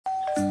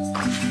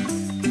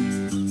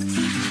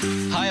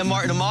am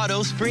Martin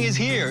Amado. Spring is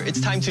here. It's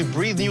time to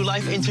breathe new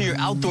life into your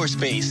outdoor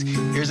space.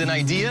 Here's an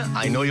idea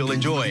I know you'll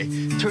enjoy.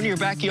 Turn your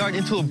backyard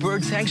into a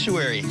bird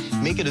sanctuary.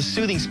 Make it a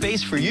soothing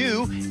space for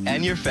you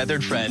and your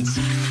feathered friends.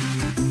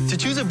 To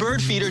choose a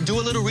bird feeder, do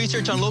a little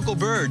research on local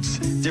birds.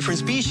 Different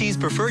species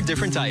prefer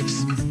different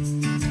types.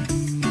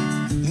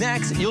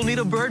 Next, you'll need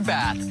a bird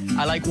bath.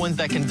 I like ones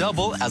that can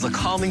double as a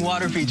calming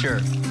water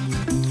feature.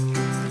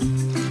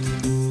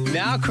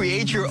 Now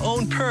create your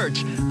own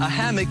perch. A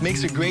hammock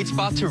makes a great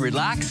spot to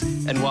relax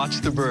and watch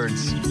the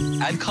birds.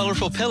 Add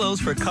colorful pillows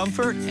for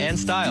comfort and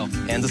style,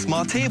 and a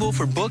small table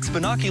for books,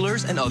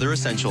 binoculars, and other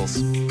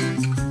essentials.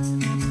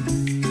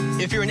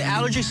 If you're an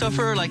allergy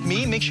sufferer like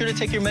me, make sure to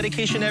take your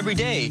medication every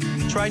day.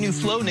 Try new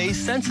Flonase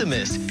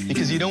Sensimist,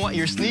 because you don't want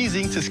your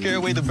sneezing to scare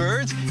away the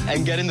birds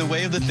and get in the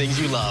way of the things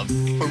you love.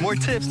 For more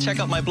tips, check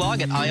out my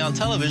blog at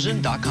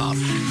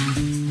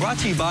iontelevision.com. Brought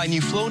to you by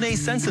new Flonase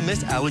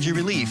Sensimist Allergy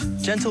Relief.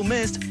 Gentle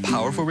mist,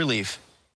 powerful relief.